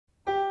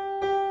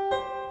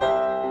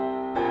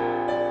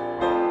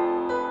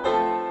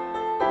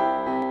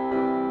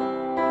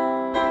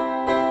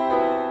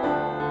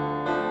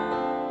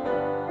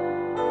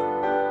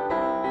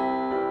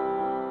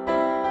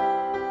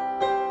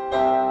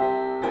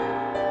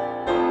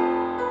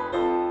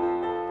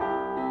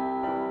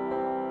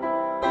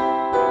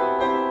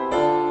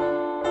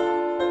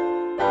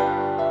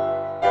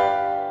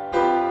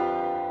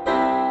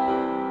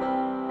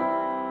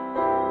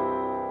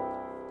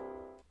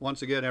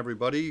once again,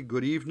 everybody.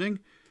 Good evening.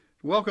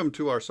 Welcome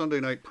to our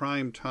Sunday night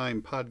prime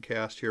time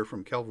podcast here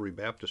from Calvary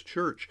Baptist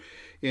Church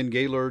in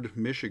Gaylord,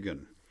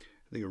 Michigan.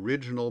 The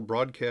original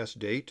broadcast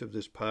date of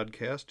this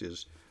podcast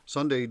is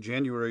Sunday,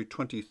 January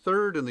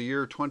 23rd in the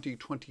year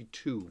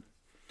 2022.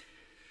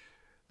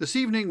 This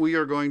evening we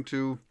are going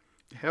to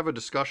have a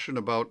discussion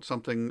about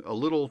something a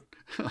little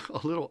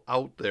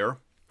out there.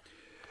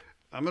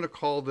 I'm going to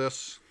call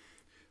this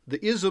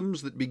the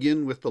isms that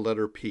begin with the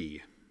letter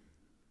P.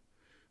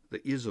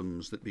 The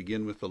isms that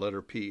begin with the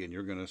letter P, and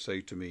you're going to say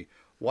to me,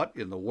 what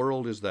in the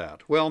world is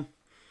that? Well,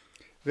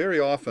 very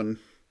often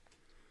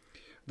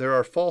there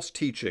are false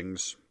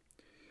teachings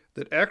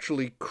that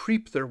actually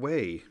creep their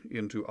way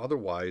into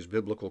otherwise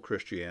biblical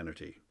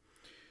Christianity.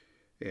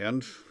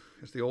 And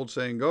as the old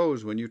saying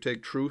goes, when you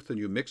take truth and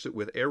you mix it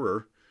with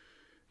error,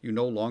 you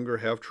no longer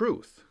have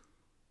truth.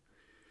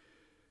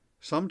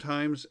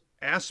 Sometimes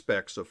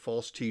aspects of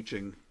false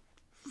teaching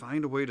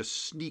find a way to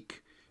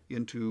sneak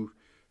into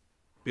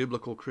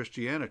biblical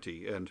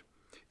Christianity, and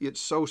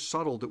it's so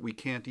subtle that we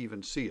can't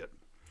even see it.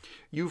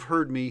 You've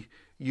heard me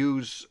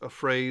use a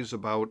phrase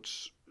about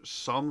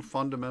some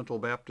fundamental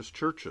Baptist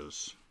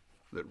churches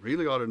that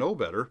really ought to know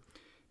better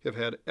have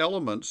had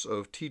elements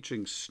of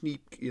teaching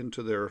sneak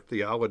into their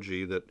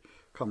theology that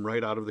come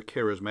right out of the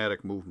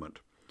charismatic movement.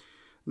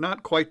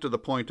 Not quite to the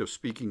point of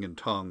speaking in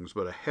tongues,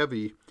 but a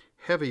heavy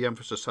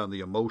emphasis on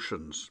the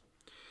emotions,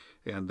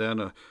 and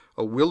then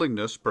a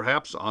willingness,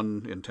 perhaps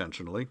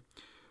unintentionally,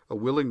 a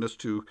willingness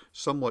to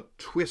somewhat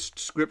twist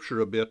Scripture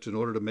a bit in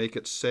order to make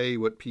it say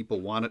what people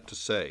want it to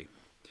say.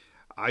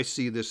 I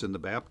see this in the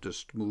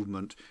Baptist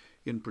movement,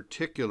 in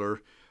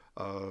particular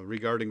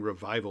regarding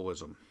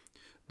revivalism,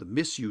 the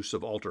misuse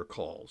of altar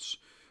calls,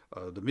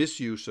 the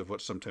misuse of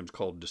what's sometimes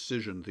called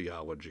decision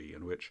theology,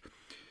 in which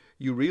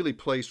you really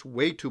place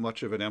way too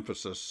much of an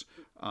emphasis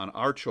on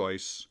our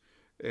choice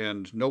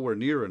and nowhere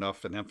near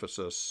enough an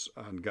emphasis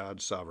on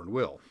God's sovereign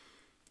will.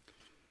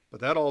 But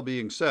that all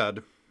being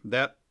said,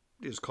 that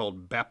is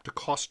called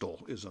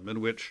Baptocostalism,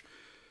 in which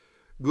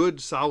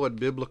good, solid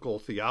biblical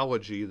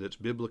theology that's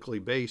biblically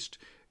based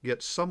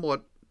gets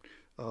somewhat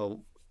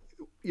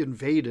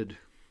invaded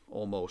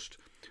almost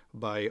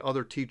by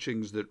other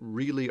teachings that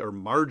really are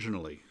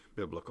marginally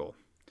biblical.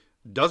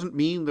 Doesn't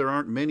mean there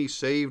aren't many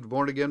saved,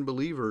 born-again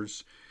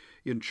believers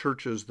in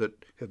churches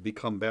that have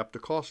become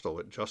Baptocostal.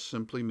 It just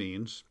simply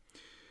means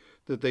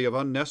that they have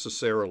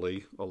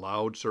unnecessarily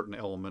allowed certain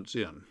elements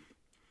in.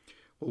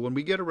 Well, when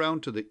we get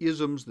around to the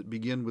isms that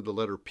begin with the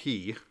letter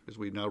P, as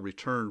we now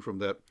return from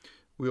that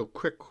real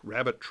quick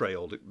rabbit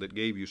trail that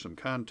gave you some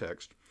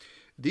context,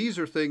 these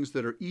are things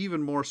that are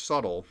even more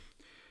subtle,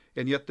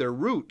 and yet their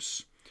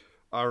roots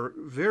are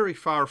very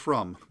far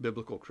from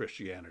biblical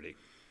Christianity.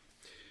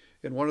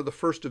 And one of the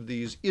first of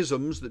these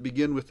isms that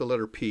begin with the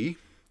letter P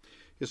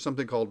is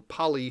something called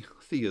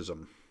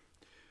polytheism.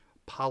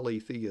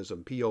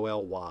 Polytheism,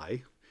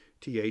 P-O-L-Y-T-H-E-I-S-M.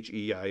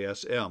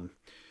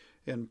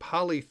 And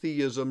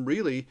polytheism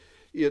really,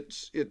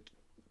 it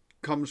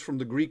comes from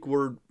the Greek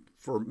word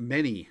for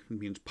many. It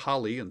means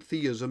poly, and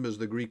theism is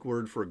the Greek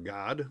word for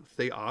God,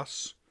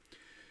 theos.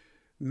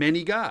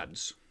 Many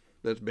gods.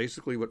 That's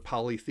basically what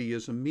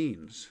polytheism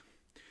means.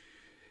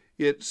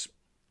 It's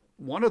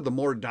one of the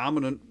more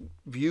dominant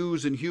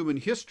views in human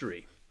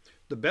history.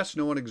 The best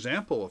known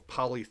example of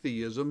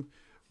polytheism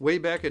way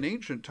back in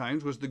ancient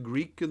times was the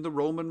Greek and the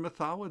Roman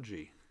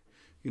mythology.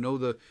 You know,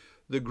 the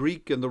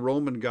Greek and the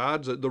Roman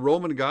gods. The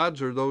Roman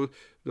gods are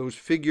those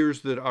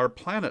figures that our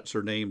planets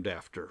are named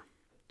after.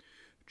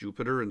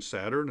 Jupiter and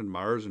Saturn and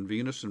Mars and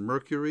Venus and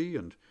Mercury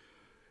and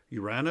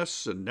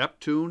Uranus and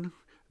Neptune.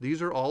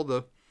 These are all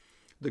the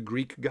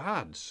Greek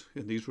gods,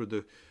 and these were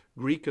the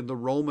Greek and the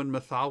Roman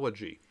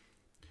mythology.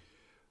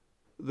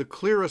 The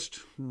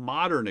clearest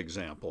modern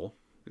example,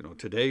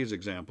 today's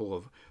example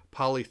of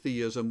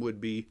polytheism would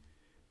be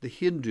the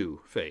Hindu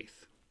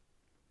faith.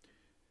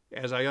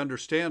 As I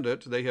understand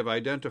it, they have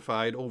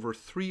identified over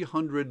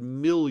 300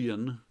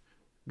 million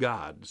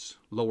gods,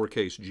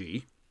 lowercase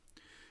g.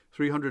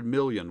 300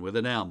 million with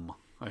an M.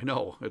 I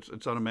know,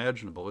 it's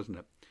unimaginable, isn't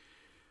it?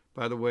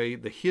 By the way,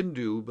 the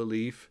Hindu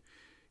belief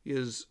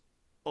is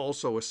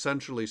also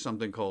essentially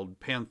something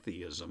called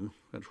pantheism,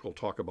 which we'll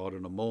talk about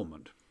in a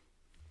moment.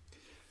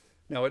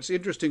 Now, it's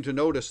interesting to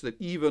notice that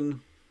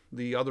even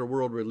the other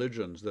world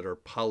religions that are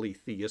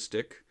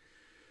polytheistic,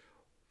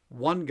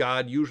 one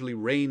god usually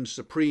reigns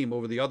supreme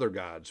over the other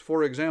gods.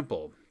 For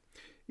example,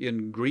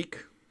 in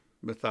Greek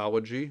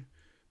mythology,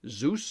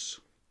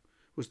 Zeus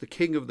was the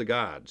king of the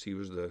gods. He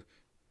was the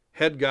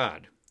head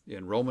god.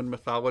 In Roman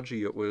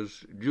mythology, it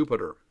was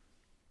Jupiter.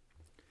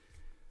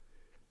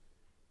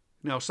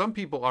 Now, some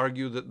people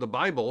argue that the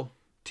Bible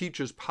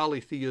teaches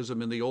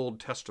polytheism in the Old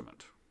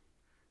Testament.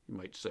 You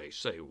might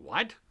say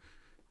what?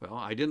 Well,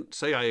 I didn't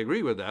say I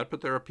agree with that,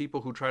 but there are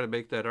people who try to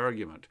make that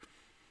argument.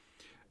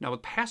 Now, the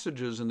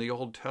passages in the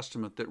Old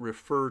Testament that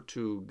refer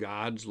to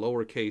gods,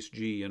 lowercase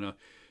g, in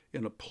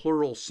a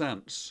plural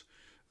sense,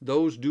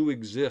 those do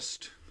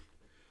exist.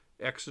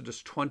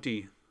 Exodus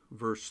 20,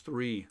 verse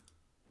 3.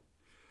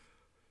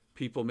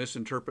 People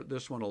misinterpret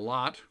this one a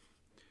lot.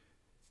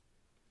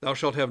 Thou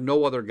shalt have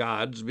no other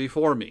gods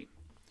before me.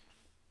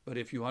 But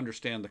if you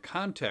understand the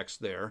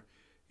context there,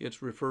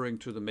 it's referring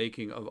to the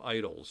making of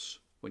idols.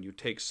 When you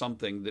take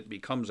something that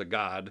becomes a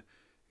god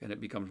and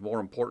it becomes more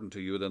important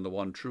to you than the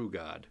one true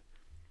God.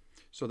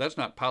 So that's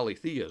not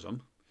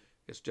polytheism.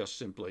 It's just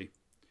simply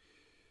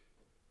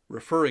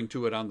referring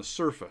to it on the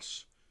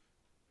surface.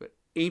 But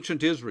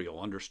ancient Israel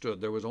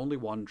understood there was only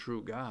one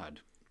true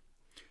God.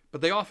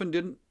 But they often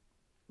didn't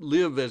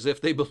live as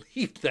if they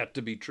believed that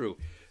to be true.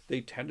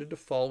 They tended to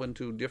fall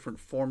into different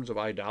forms of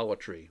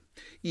idolatry.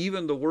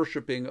 Even the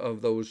worshiping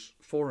of those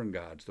foreign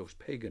gods, those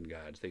pagan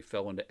gods, they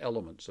fell into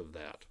elements of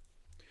that.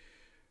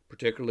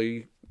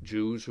 Particularly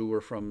Jews who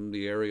were from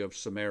the area of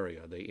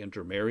Samaria. They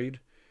intermarried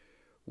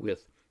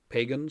with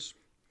pagans,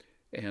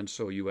 and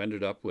so you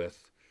ended up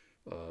with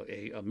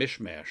a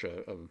mishmash,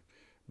 a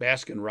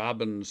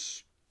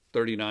Baskin-Robbins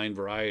 39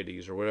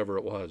 varieties, or whatever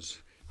it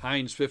was,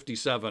 Heinz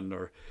 57,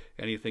 or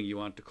anything you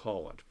want to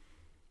call it.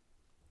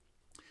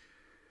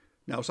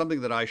 Now,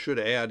 something that I should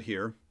add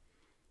here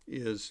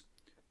is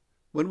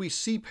when we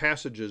see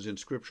passages in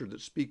Scripture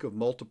that speak of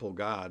multiple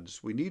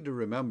gods, we need to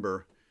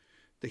remember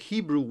the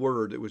Hebrew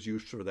word that was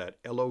used for that,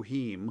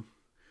 Elohim,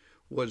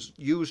 was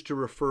used to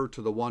refer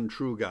to the one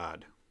true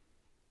God.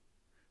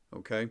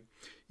 Okay?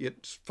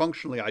 It's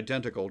functionally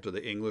identical to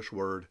the English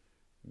word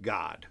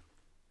God.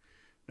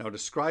 Now,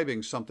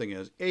 describing something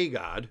as a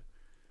God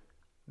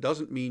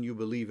doesn't mean you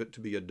believe it to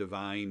be a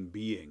divine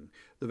being.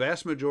 The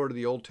vast majority of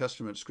the Old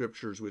Testament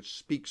scriptures which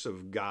speaks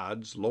of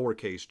gods,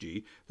 lowercase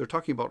g, they're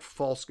talking about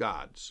false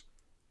gods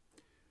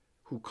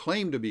who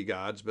claim to be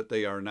gods, but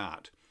they are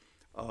not.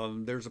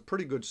 There's a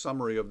pretty good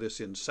summary of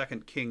this in 2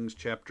 Kings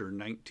chapter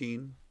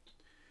 19,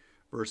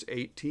 verse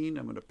 18.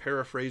 I'm going to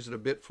paraphrase it a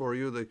bit for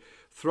you. They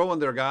thrown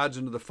their gods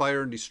into the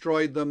fire and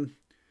destroyed them,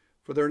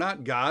 for they're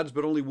not gods,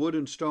 but only wood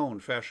and stone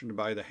fashioned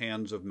by the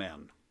hands of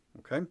men.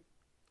 Okay?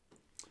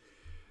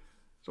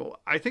 So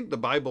I think the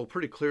Bible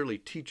pretty clearly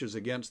teaches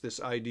against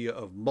this idea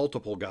of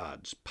multiple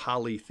gods,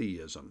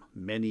 polytheism.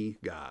 Many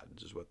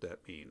gods is what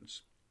that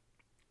means.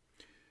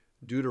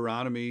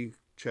 Deuteronomy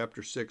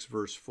chapter 6,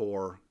 verse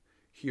 4,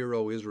 Hear,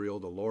 O Israel,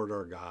 the Lord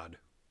our God.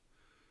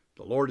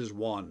 The Lord is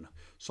one.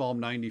 Psalm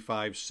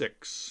 95,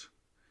 6,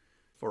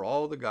 For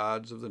all the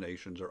gods of the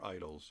nations are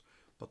idols,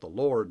 but the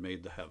Lord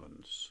made the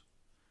heavens.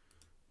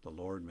 The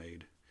Lord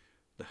made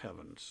the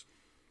heavens.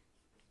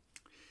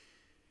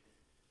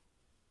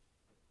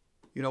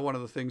 You know, one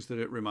of the things that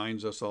it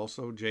reminds us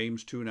also,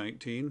 James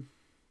 2:19,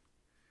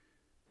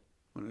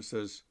 when it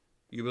says,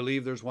 you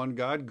believe there's one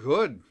God?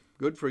 Good.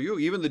 Good for you.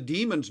 Even the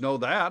demons know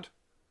that.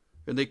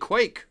 And they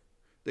quake.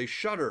 They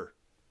shudder.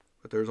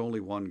 But there's only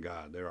one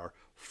God. There are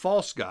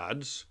false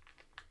gods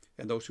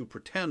and those who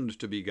pretend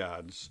to be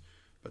gods,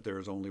 but there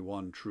is only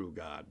one true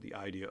God. The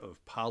idea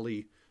of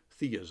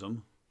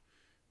polytheism,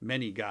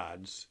 many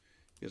gods,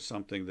 is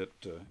something that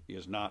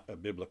is not a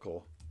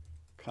biblical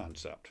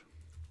concept.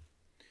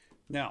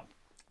 Now,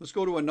 let's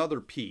go to another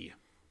P.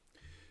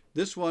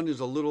 This one is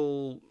a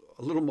little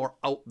more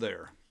out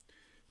there.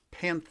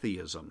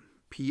 Pantheism.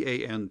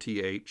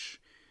 Pantheism.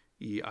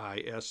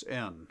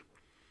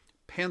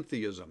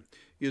 Pantheism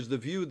is the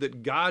view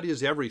that God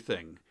is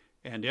everything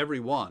and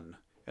everyone,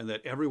 and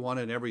that everyone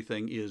and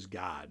everything is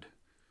God.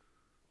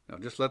 Now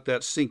just let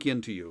that sink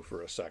into you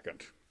for a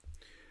second.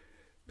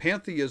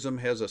 Pantheism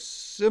has a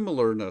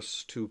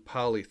similarness to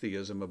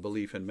polytheism, a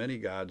belief in many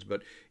gods,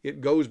 but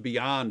it goes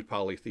beyond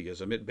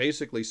polytheism. It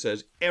basically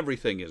says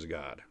everything is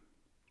God.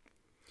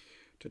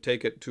 To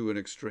take it to an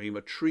extreme,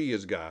 a tree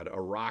is God,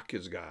 a rock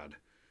is God.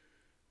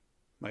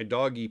 My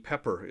doggy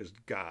Pepper is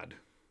God.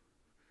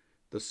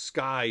 The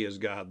sky is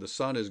God. The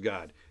sun is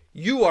God.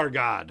 You are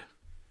God.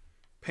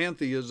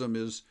 Pantheism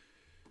is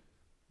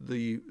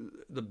the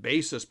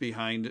basis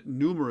behind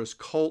numerous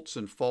cults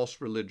and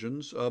false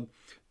religions.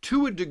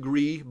 To a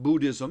degree,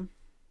 Buddhism,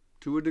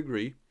 to a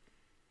degree.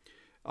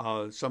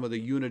 Some of the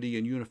unity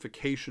and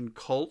unification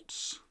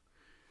cults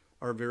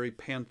are very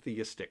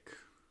pantheistic.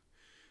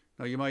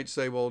 Now you might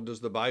say, well, does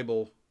the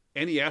Bible,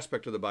 any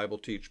aspect of the Bible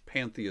teach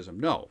pantheism?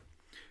 No.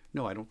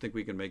 No, I don't think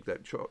we can make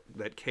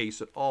that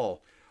case at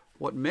all.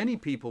 What many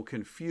people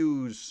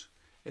confuse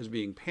as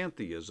being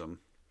pantheism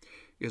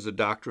is a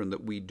doctrine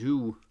that we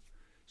do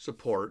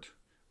support,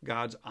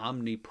 God's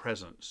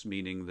omnipresence,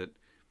 meaning that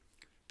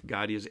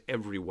God is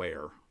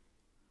everywhere.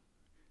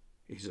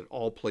 He's at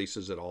all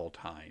places at all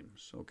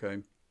times, okay?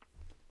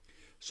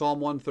 Psalm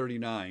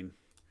 139,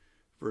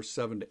 verse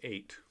 7 to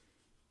 8.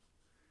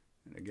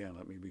 And again,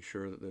 let me be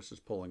sure that this is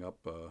pulling up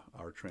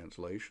our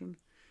translation.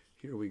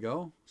 Here we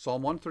go.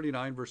 Psalm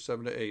 139, verse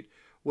 7 to 8.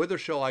 Whither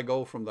shall I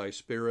go from thy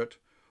spirit?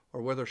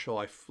 Or whither shall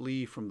I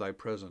flee from thy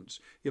presence?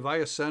 If I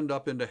ascend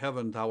up into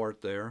heaven, thou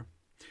art there.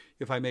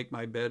 If I make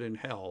my bed in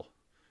hell,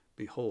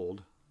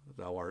 behold,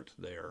 thou art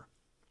there.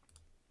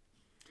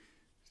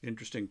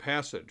 Interesting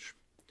passage.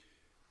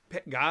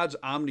 God's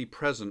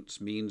omnipresence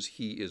means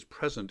he is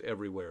present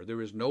everywhere.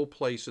 There is no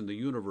place in the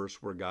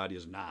universe where God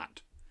is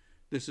not.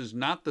 This is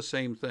not the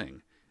same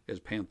thing as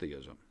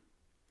pantheism.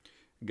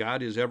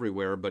 God is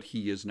everywhere, but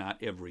he is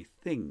not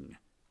everything.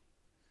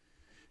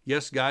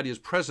 Yes, God is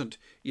present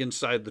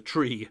inside the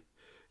tree,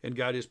 and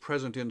God is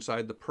present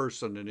inside the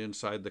person and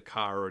inside the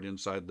car and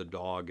inside the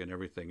dog and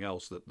everything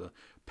else that the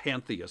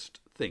pantheist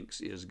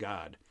thinks is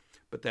God.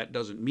 But that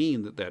doesn't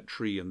mean that that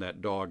tree and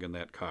that dog and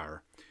that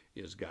car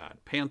is God.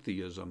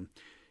 Pantheism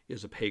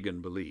is a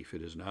pagan belief.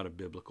 It is not a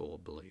biblical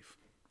belief.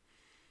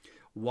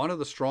 One of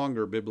the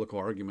stronger biblical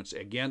arguments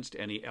against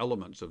any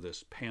elements of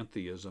this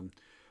pantheism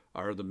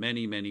are the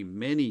many, many,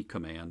 many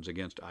commands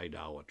against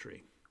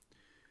idolatry.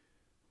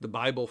 The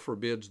Bible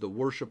forbids the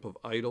worship of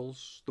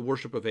idols, the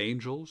worship of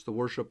angels, the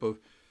worship of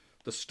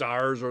the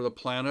stars or the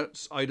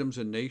planets, items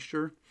in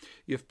nature.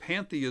 If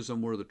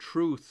pantheism were the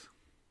truth,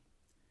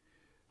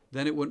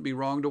 then it wouldn't be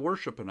wrong to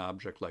worship an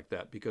object like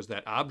that, because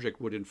that object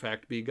would in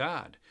fact be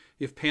God.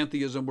 If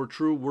pantheism were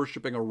true,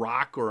 worshiping a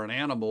rock or an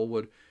animal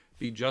would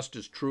be just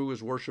as true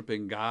as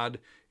worshiping God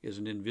is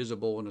an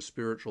invisible and a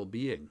spiritual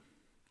being.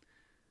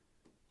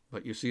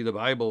 But you see, the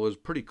Bible is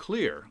pretty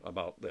clear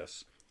about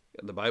this.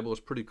 The Bible is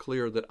pretty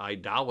clear that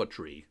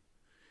idolatry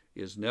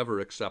is never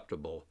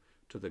acceptable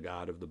to the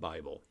God of the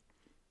Bible.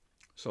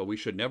 So we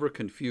should never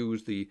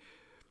confuse the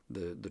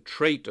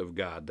trait of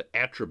God, the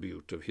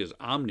attribute of his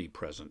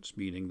omnipresence,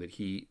 meaning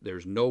that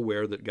there's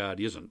nowhere that God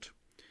isn't.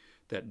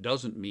 That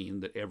doesn't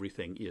mean that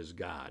everything is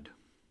God.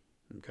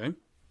 Okay?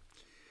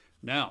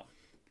 Now,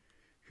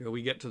 here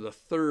we get to the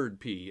third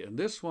P, and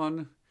this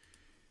one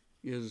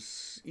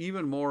is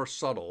even more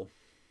subtle,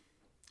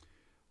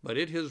 but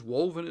it has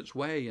woven its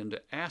way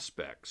into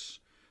aspects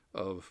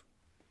of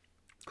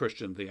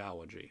Christian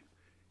theology.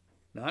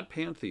 Not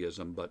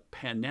pantheism, but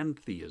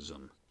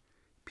panentheism.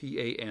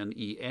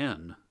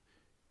 Panentheism.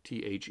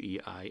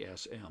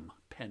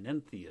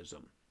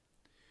 Panentheism.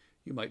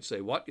 You might say,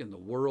 what in the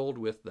world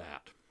with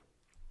that?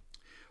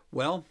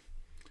 Well,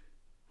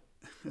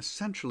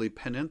 essentially,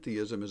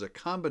 panentheism is a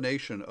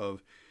combination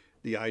of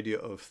the idea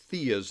of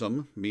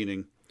theism,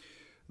 meaning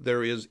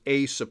there is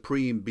a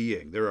supreme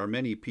being. There are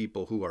many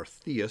people who are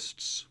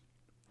theists.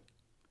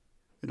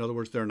 In other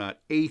words, they're not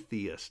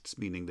atheists,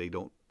 meaning they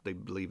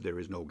believe there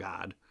is no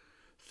God.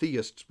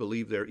 Theists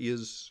believe there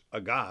is a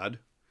God,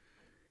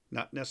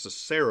 not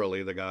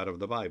necessarily the God of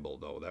the Bible,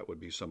 though. That would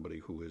be somebody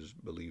who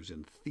believes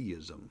in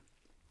theism.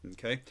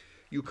 Okay?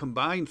 You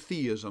combine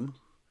theism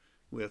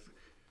with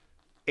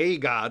a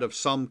God of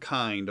some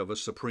kind of a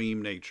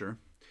supreme nature,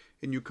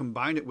 and you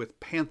combine it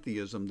with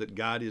pantheism, that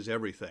God is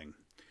everything.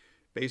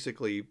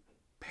 Basically,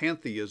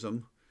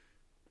 pantheism,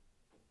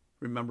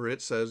 remember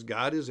it says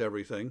God is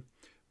everything,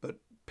 but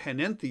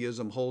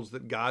panentheism holds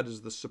that God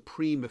is the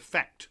supreme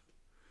effect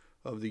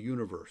of the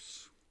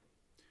universe.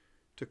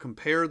 To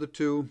compare the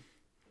two,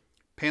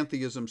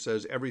 pantheism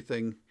says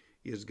everything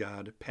is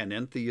God.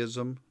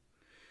 Panentheism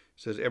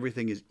says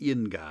everything is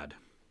in God.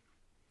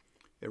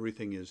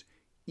 Everything is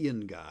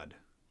in God.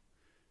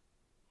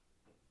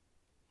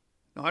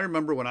 Now, I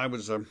remember when I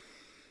was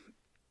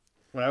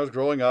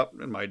growing up,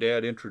 and my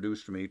dad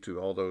introduced me to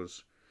all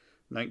those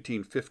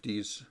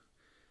 1950s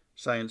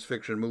science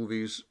fiction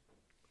movies.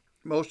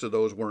 Most of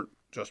those weren't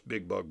just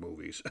big bug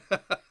movies,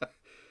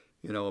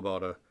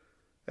 about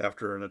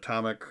after an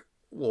atomic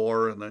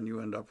war, and then you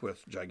end up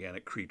with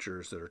gigantic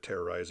creatures that are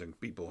terrorizing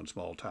people in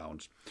small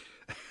towns.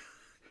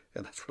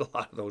 And that's what a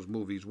lot of those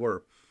movies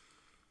were.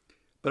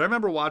 But I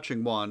remember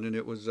watching one, and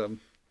it was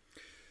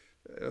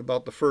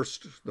about the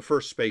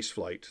first space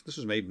flight. This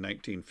was made in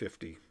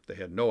 1950. They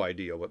had no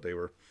idea what they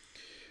were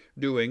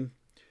doing,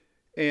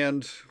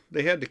 and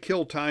they had to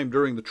kill time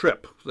during the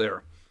trip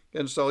there.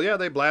 And so, yeah,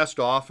 they blast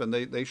off, and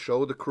they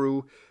show the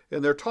crew,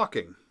 and they're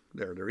talking.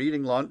 They're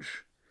eating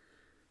lunch,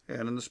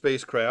 and in the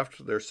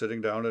spacecraft, they're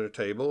sitting down at a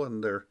table,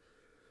 and they're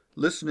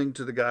listening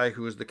to the guy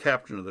who is the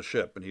captain of the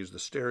ship, and he's the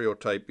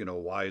stereotype,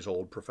 wise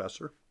old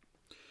professor.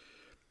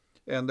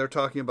 And they're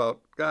talking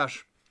about,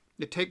 gosh,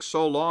 it takes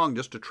so long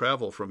just to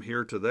travel from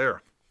here to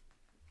there.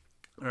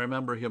 I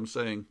remember him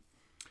saying,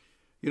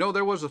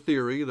 there was a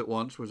theory that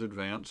once was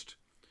advanced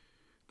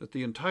that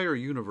the entire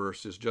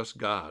universe is just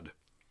God,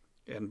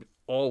 and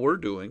all we're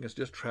doing is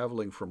just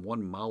traveling from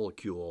one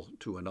molecule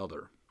to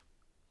another.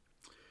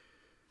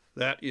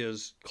 That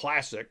is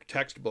classic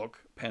textbook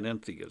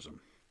panentheism,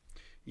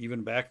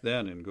 even back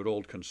then in good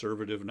old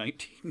conservative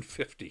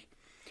 1950.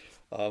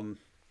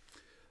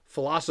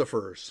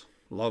 Philosophers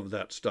love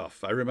that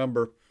stuff. I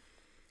remember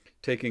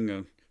taking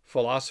a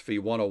philosophy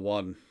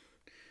 101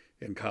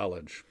 in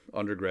college,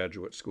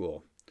 undergraduate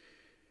school.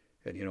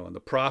 And, and the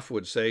prof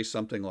would say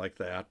something like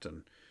that,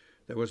 and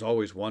there was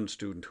always one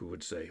student who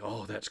would say,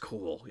 "Oh, that's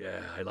cool.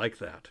 Yeah, I like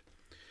that."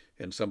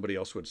 And somebody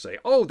else would say,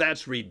 "Oh,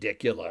 that's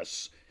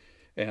ridiculous."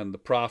 And the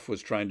prof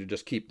was trying to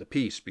just keep the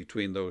peace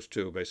between those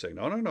two by saying,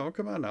 no,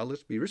 come on now,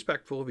 let's be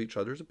respectful of each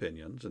other's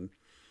opinions. And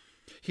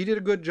he did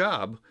a good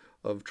job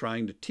of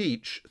trying to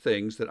teach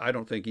things that I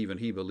don't think even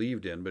he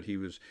believed in, but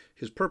his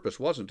purpose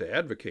wasn't to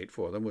advocate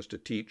for them, was to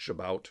teach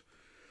about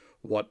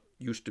what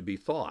used to be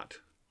thought.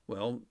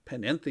 Well,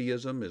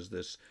 panentheism is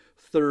this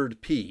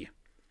third P.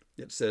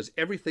 It says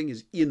everything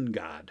is in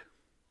God.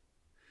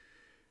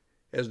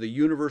 As the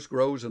universe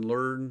grows and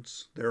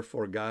learns,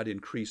 therefore God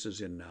increases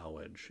in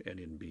knowledge and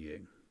in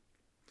being.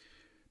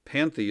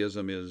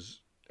 Pantheism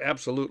is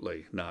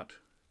absolutely not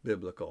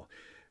biblical.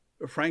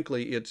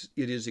 Frankly, it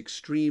is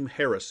extreme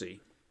heresy.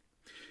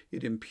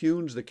 It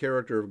impugns the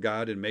character of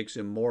God and makes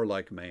him more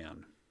like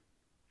man.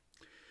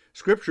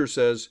 Scripture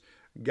says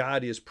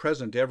God is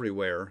present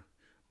everywhere,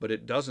 but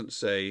it doesn't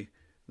say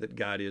that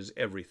God is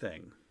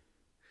everything.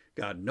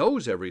 God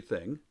knows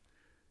everything,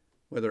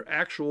 whether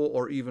actual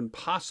or even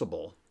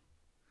possible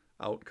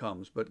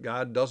outcomes, but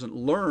God doesn't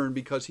learn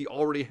because he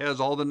already has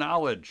all the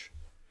knowledge.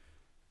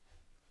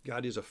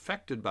 God is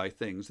affected by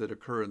things that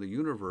occur in the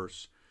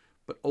universe,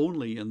 but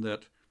only in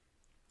that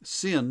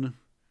sin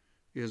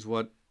is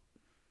what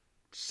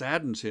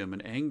saddens him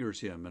and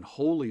angers him, and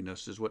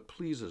holiness is what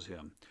pleases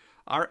him.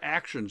 Our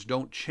actions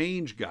don't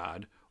change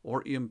God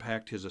or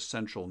impact his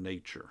essential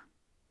nature.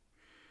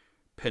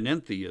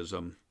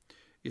 Panentheism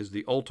is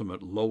the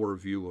ultimate lower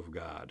view of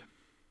God.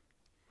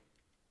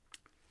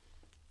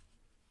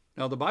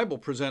 Now, the Bible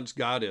presents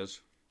God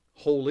as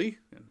holy,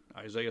 in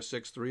Isaiah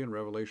 6:3 and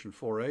Revelation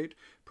 4:8,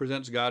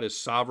 presents God as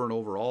sovereign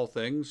over all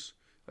things.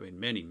 I mean,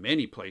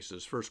 many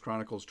places. 1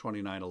 Chronicles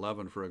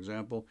 29:11, for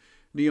example.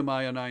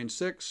 Nehemiah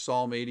 9:6,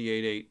 Psalm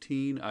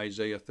 88:18,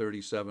 Isaiah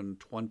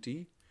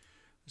 37:20.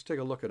 Let's take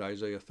a look at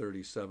Isaiah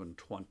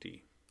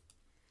 37:20.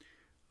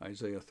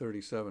 Isaiah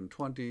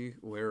 37:20,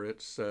 where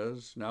it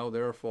says, "Now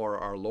therefore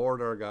our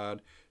Lord our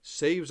God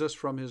saves us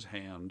from his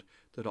hand,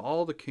 that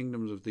all the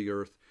kingdoms of the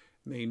earth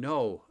may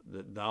know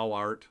that thou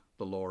art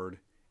the Lord,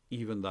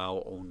 even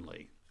thou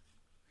only."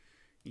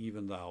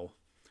 Even thou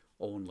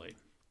only.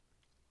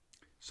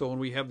 So when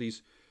we have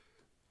these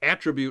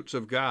attributes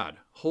of God,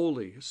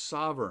 holy,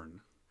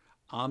 sovereign,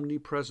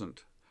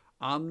 omnipresent,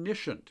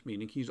 omniscient,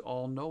 meaning he's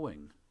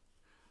all-knowing,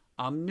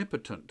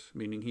 omnipotent,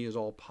 meaning he is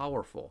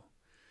all-powerful,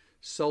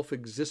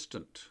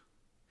 self-existent,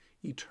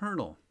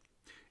 eternal,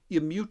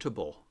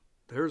 immutable.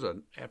 There's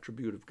an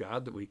attribute of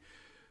God that we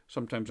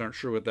sometimes aren't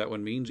sure what that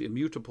one means.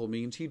 Immutable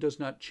means he does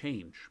not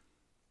change.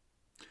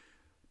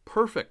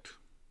 Perfect.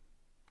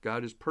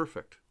 God is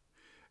perfect.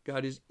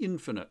 God is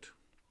infinite.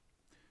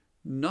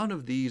 None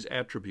of these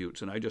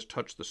attributes, and I just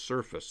touched the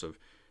surface of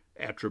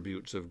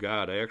attributes of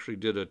God. I actually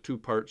did a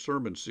 2-part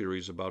sermon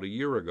series about a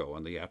year ago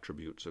on the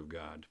attributes of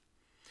God.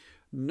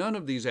 None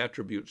of these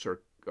attributes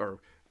are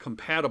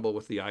compatible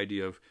with the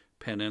idea of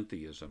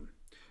panentheism.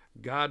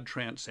 God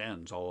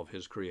transcends all of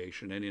his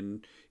creation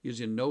and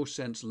is in no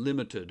sense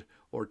limited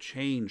or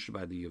changed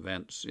by the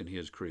events in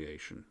his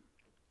creation.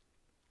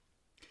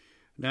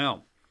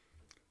 Now,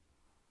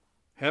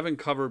 having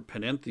covered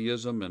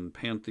panentheism and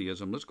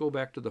pantheism, let's go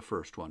back to the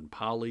first one,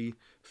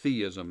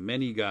 polytheism,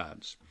 many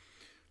gods.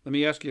 Let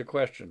me ask you a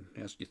question,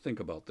 ask you to think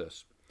about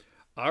this.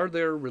 Are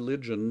there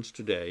religions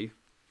today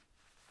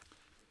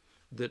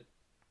that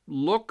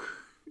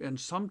look and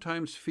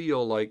sometimes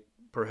feel like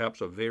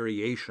perhaps a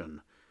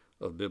variation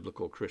of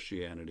biblical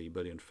Christianity,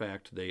 but in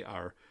fact they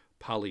are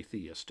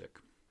polytheistic?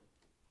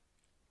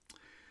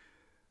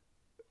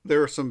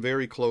 There are some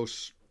very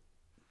close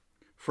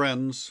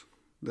friends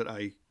that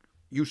I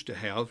used to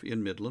have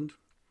in Midland,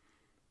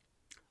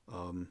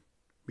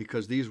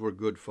 because these were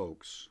good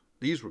folks.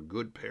 These were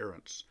good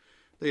parents.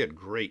 They had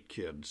great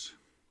kids.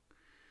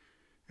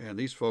 And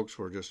these folks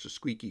were just as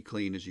squeaky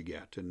clean as you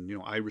get.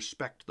 And, I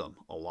respect them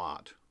a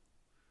lot.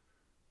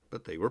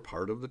 But they were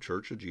part of the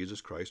Church of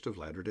Jesus Christ of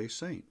Latter-day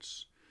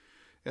Saints.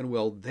 And,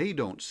 well, they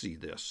don't see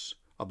this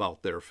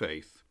about their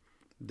faith,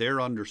 their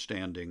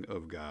understanding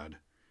of God,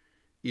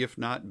 if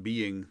not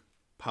being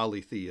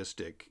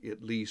polytheistic,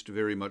 at least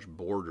very much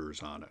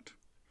borders on it.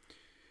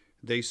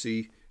 They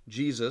see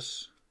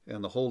Jesus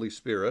and the Holy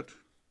Spirit,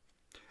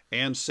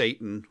 and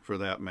Satan for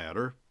that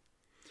matter,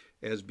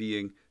 as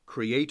being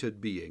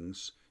created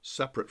beings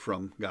separate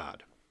from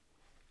God.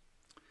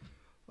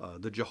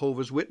 The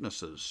Jehovah's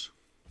Witnesses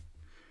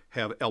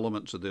have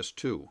elements of this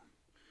too.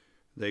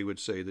 They would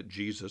say that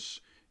Jesus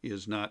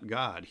is not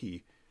God.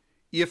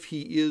 If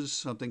he is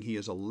something, he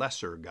is a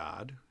lesser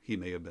God. He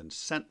may have been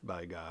sent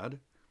by God,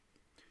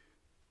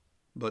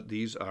 but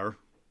these are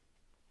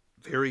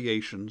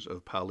variations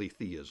of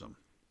polytheism.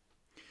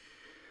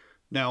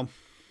 Now,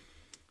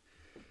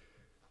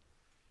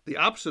 the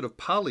opposite of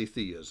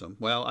polytheism,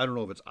 well, I don't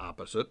know if it's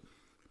opposite,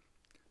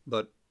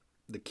 but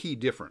the key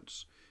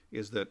difference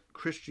is that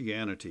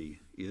Christianity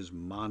is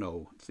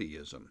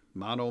monotheism.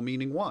 Mono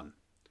meaning one.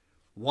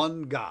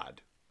 One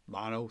God.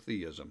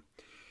 Monotheism.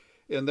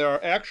 And there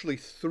are actually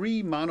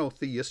 3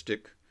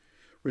 monotheistic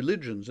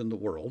religions in the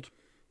world.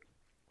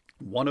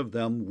 One of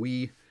them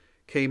we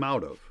came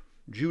out of.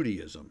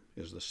 Judaism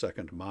is the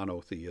second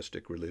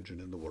monotheistic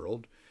religion in the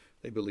world.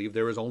 They believe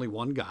there is only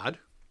one God.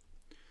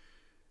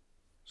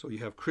 So you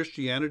have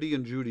Christianity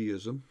and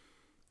Judaism,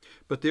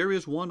 but there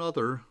is one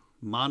other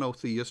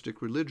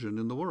monotheistic religion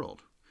in the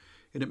world.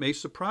 And it may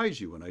surprise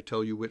you when I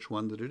tell you which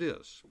one that it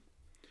is.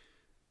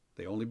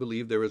 They only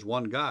believe there is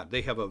one God.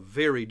 They have a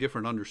very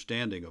different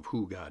understanding of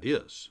who God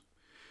is,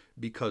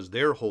 because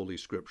their Holy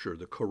Scripture,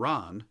 the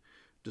Quran,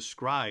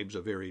 describes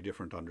a very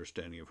different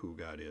understanding of who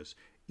God is.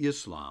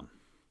 Islam,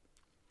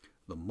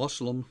 the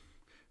Muslim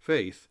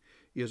faith,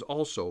 is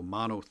also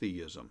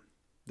monotheism.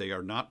 They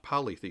are not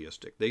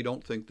polytheistic. They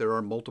don't think there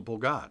are multiple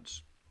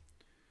gods.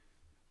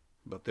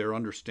 But their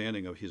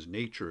understanding of his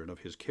nature and of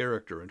his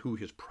character and who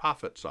his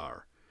prophets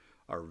are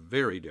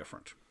very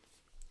different.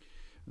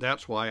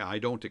 That's why I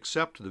don't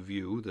accept the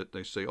view that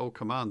they say, oh,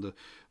 come on,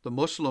 the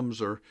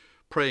Muslims are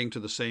praying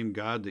to the same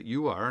God that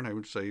you are. And I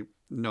would say,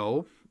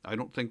 no, I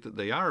don't think that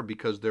they are,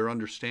 because their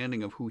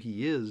understanding of who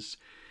he is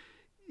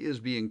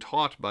being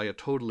taught by a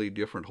totally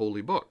different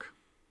holy book.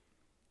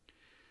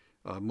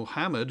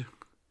 Muhammad,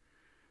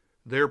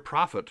 their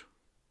prophet,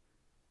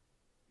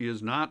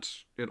 is not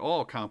at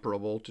all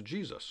comparable to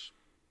Jesus.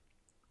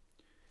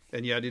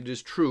 And yet it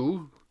is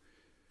true,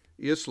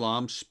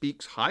 Islam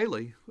speaks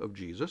highly of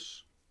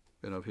Jesus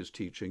and of his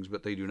teachings,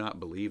 but they do not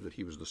believe that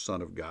he was the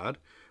Son of God,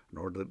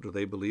 nor do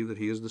they believe that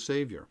he is the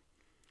Savior.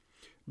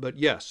 But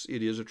yes,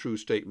 it is a true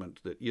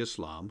statement that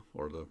Islam,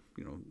 or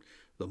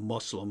the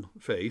Muslim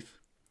faith,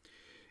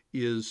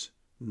 is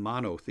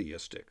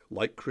monotheistic.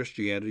 Like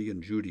Christianity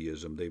and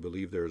Judaism, they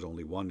believe there is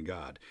only one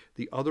God.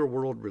 The other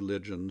world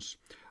religions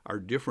are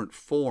different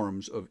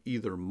forms of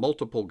either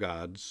multiple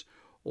gods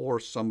or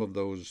some of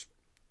those,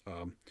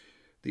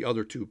 the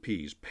other two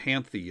P's,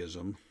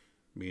 pantheism,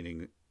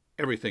 meaning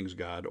everything's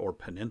God, or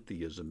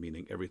panentheism,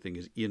 meaning everything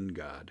is in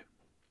God.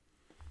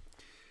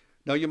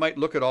 Now you might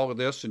look at all of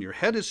this and your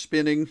head is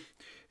spinning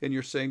and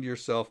you're saying to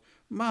yourself,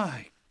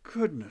 my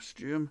goodness,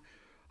 Jim,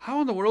 how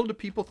in the world do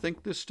people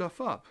think this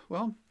stuff up?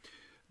 Well,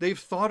 they've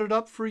thought it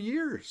up for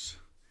years.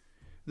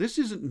 This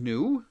isn't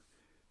new.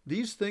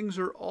 These things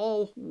are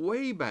all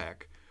way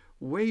back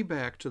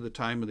to the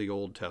time of the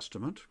Old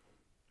Testament.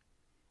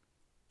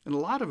 And a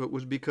lot of it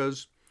was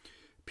because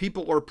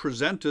people are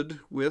presented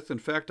with, in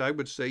fact, I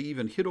would say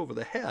even hit over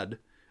the head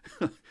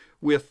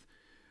with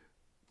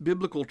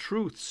biblical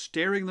truth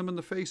staring them in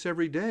the face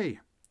every day.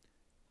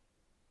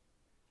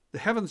 The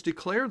heavens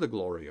declare the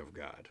glory of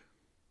God.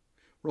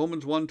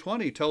 Romans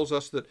 1:20 tells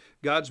us that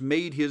God's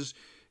made his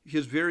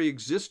very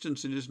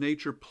existence and his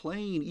nature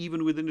plain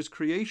even within his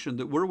creation,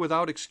 that we're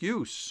without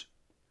excuse.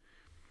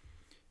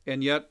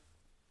 And yet,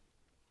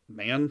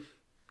 man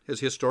has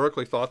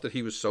historically thought that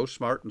he was so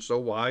smart and so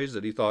wise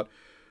that he thought,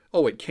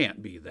 oh, it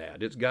can't be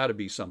that. It's got to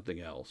be something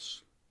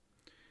else.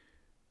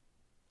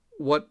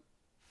 What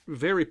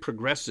very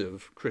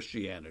progressive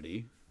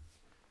Christianity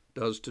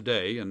does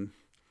today, and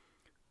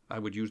I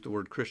would use the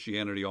word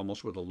Christianity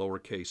almost with a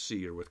lowercase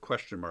c or with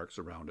question marks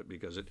around it,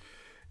 because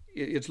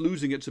it's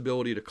losing its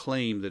ability to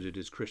claim that it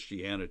is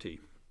Christianity.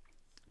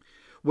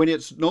 When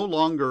it's no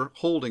longer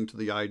holding to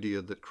the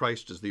idea that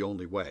Christ is the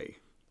only way,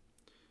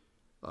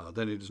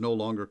 then it is no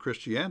longer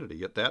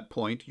Christianity. At that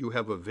point, you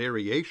have a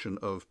variation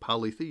of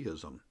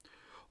polytheism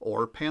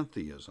or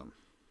pantheism,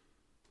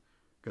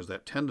 because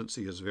that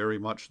tendency is very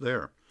much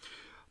there.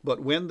 But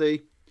when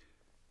they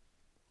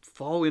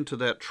fall into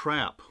that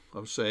trap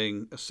of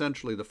saying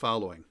essentially the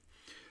following,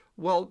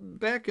 well,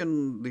 back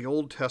in the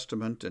Old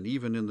Testament and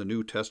even in the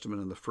New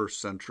Testament in the first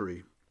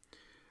century,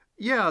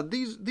 yeah,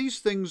 these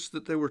things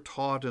that they were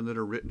taught and that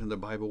are written in the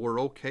Bible were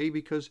okay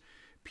because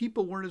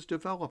people weren't as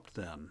developed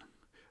then.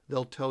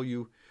 They'll tell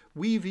you,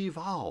 we've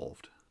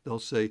evolved. They'll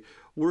say,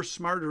 we're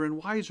smarter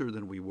and wiser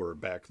than we were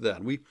back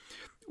then.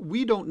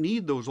 We don't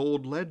need those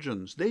old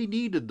legends. They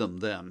needed them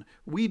then.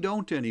 We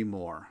don't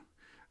anymore.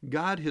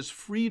 God has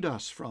freed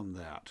us from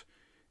that,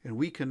 and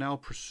we can now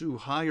pursue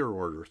higher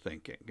order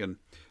thinking. And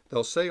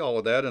they'll say all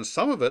of that, and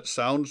some of it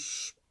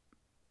sounds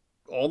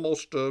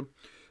almost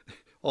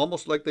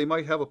like they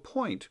might have a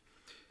point,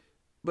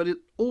 but it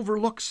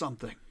overlooks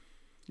something.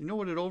 You know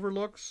what it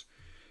overlooks?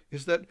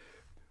 Is that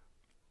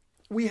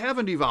we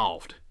haven't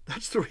evolved.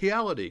 That's the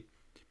reality.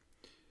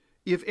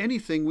 If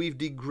anything, we've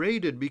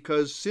degraded,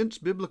 because since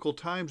biblical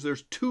times,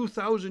 there's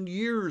 2,000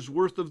 years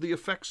worth of the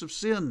effects of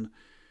sin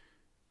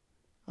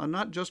on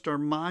not just our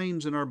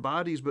minds and our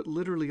bodies, but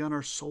literally on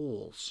our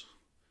souls,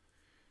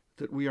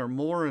 that we are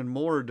more and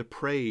more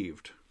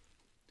depraved.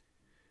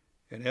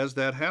 And as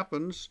that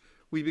happens,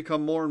 we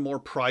become more and more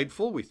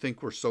prideful. We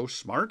think we're so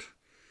smart.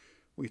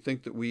 We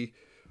think that we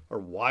are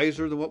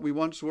wiser than what we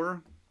once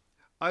were.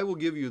 I will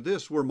give you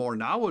this, we're more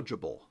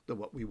knowledgeable than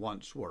what we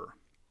once were.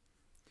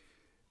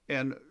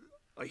 And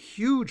a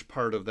huge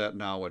part of that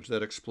knowledge,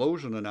 that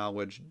explosion of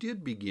knowledge,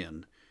 did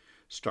begin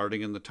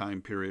starting in the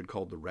time period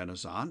called the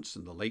Renaissance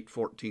in the late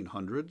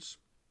 1400s,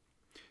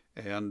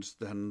 and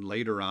then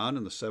later on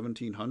in the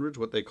 1700s,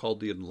 what they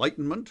called the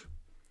Enlightenment.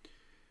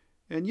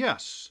 And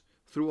yes,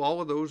 through all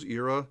of those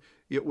era,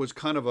 it was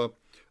kind of a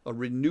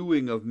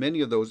renewing of many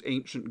of those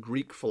ancient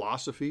Greek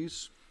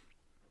philosophies,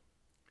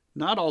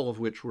 not all of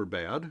which were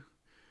bad.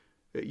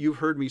 You've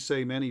heard me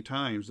say many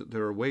times that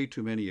there are way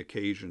too many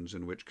occasions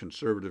in which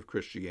conservative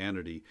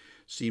Christianity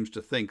seems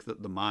to think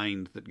that the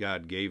mind that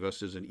God gave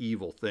us is an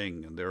evil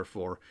thing, and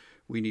therefore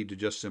we need to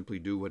just simply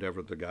do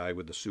whatever the guy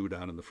with the suit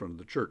on in the front of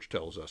the church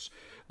tells us.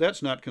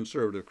 That's not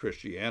conservative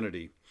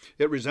Christianity.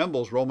 It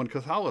resembles Roman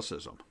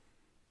Catholicism.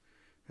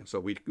 And so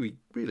we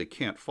really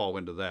can't fall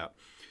into that.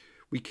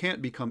 We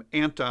can't become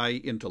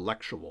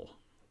anti-intellectual.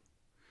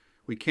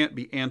 We can't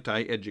be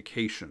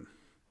anti-education.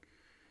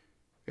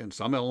 And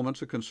some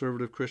elements of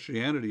conservative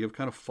Christianity have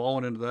kind of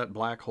fallen into that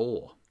black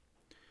hole.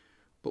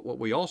 But what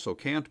we also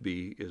can't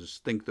be is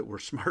think that we're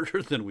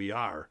smarter than we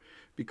are,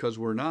 because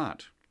we're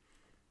not.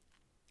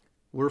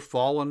 We're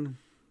fallen,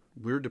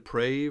 we're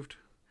depraved,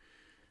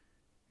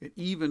 and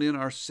even in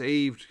our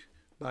saved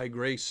by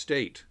grace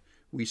state,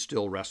 we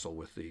still wrestle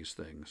with these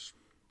things.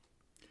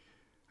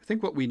 I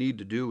think what we need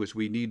to do is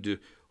we need to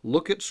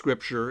look at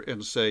Scripture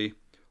and say,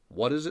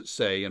 what does it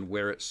say? And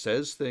where it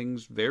says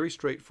things very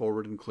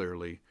straightforward and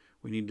clearly,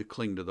 we need to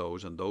cling to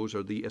those, and those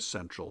are the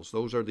essentials.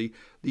 Those are the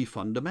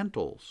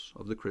fundamentals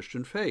of the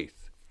Christian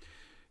faith.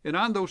 And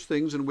on those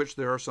things in which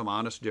there are some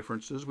honest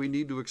differences, we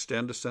need to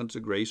extend a sense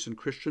of grace and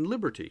Christian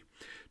liberty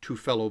to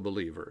fellow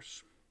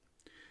believers.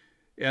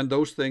 And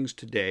those things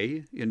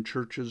today in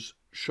churches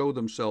show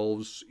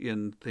themselves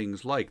in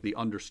things like the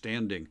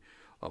understanding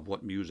of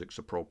what music's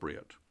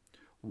appropriate,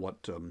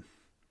 what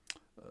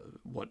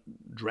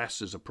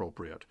dress is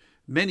appropriate.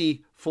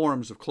 Many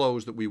forms of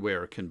clothes that we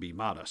wear can be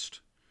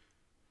modest.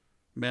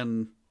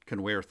 Men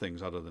can wear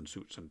things other than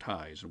suits and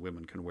ties, and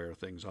women can wear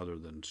things other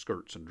than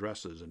skirts and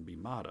dresses and be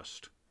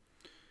modest.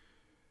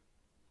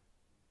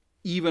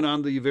 Even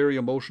on the very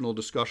emotional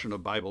discussion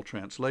of Bible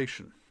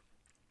translation.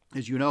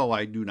 As you know,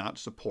 I do not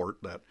support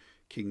that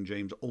King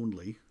James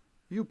only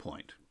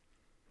viewpoint.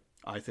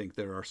 I think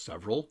there are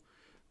several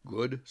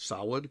good,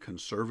 solid,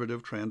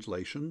 conservative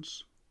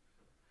translations,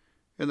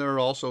 and there are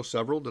also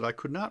several that I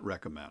could not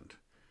recommend.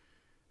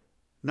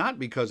 Not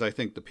because I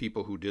think the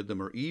people who did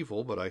them are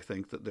evil, but I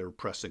think that they're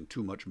pressing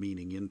too much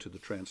meaning into the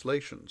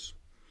translations.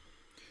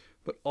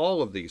 But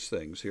all of these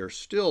things here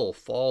still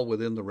fall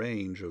within the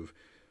range of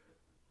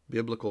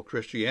biblical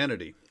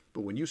Christianity.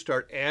 But when you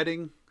start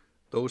adding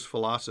those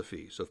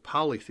philosophies of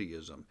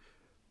polytheism,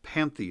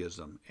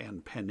 pantheism,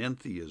 and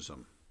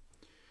panentheism,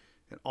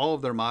 and all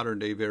of their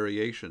modern-day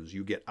variations,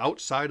 you get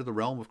outside of the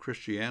realm of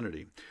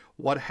Christianity.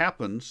 What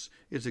happens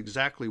is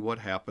exactly what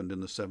happened in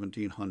the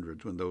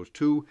 1700s when those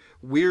two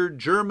weird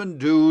German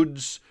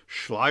dudes,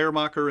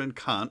 Schleiermacher and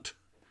Kant,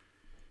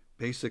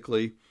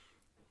 basically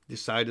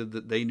decided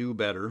that they knew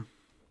better,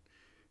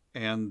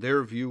 and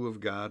their view of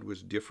God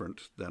was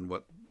different than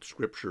what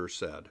Scripture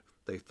said.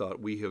 They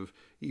thought we have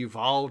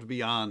evolved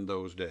beyond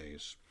those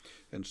days.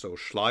 And so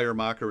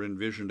Schleiermacher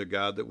envisioned a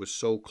God that was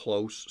so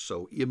close,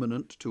 so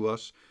immanent to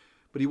us,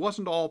 but he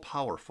wasn't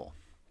all-powerful.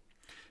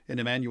 And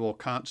Immanuel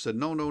Kant said,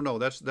 no,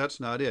 that's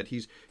not it.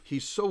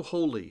 He's so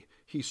holy,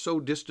 he's so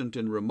distant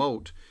and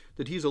remote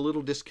that he's a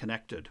little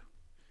disconnected.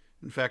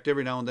 In fact,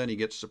 every now and then he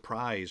gets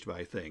surprised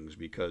by things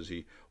because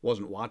he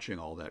wasn't watching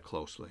all that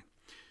closely.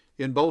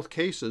 In both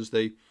cases,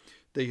 they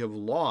have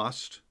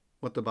lost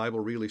what the Bible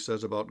really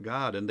says about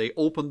God, and they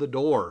open the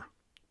door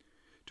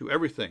to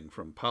everything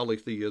from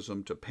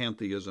polytheism to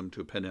pantheism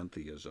to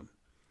panentheism.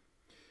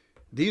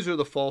 These are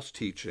the false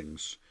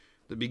teachings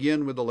that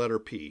begin with the letter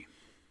P.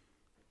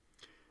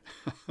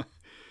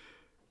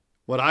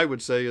 What I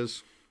would say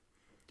is,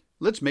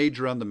 let's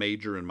major on the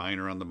major and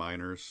minor on the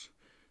minors.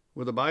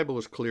 Where the Bible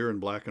is clear in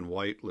black and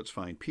white, let's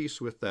find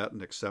peace with that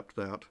and accept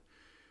that.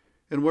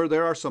 And where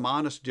there are some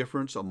honest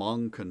difference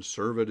among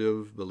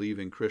conservative,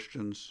 believing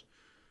Christians,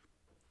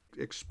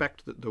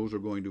 expect that those are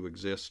going to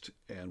exist,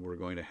 and we're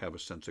going to have a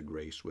sense of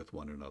grace with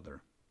one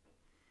another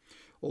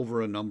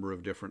over a number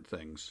of different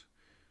things.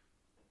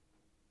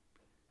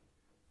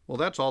 Well,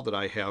 that's all that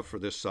I have for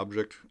this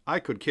subject. I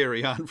could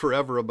carry on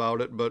forever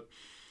about it, but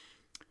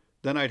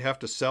then I'd have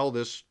to sell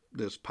this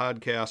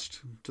podcast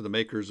to the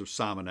makers of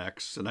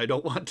Somonex, and I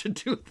don't want to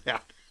do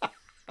that.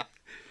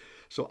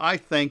 So I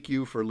thank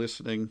you for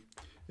listening,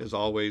 as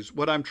always.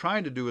 What I'm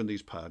trying to do in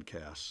these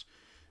podcasts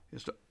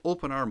is to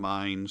open our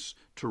minds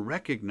to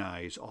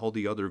recognize all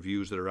the other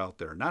views that are out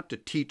there, not to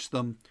teach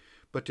them,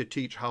 but to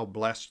teach how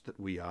blessed that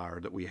we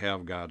are, that we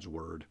have God's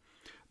Word,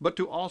 but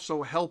to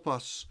also help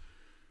us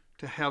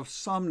to have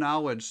some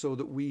knowledge so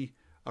that we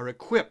are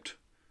equipped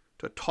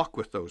to talk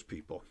with those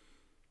people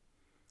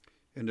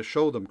and to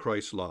show them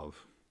Christ's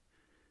love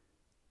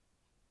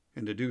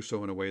and to do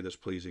so in a way that's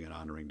pleasing and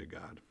honoring to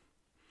God.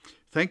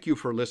 Thank you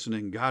for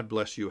listening. God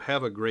bless you.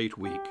 Have a great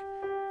week.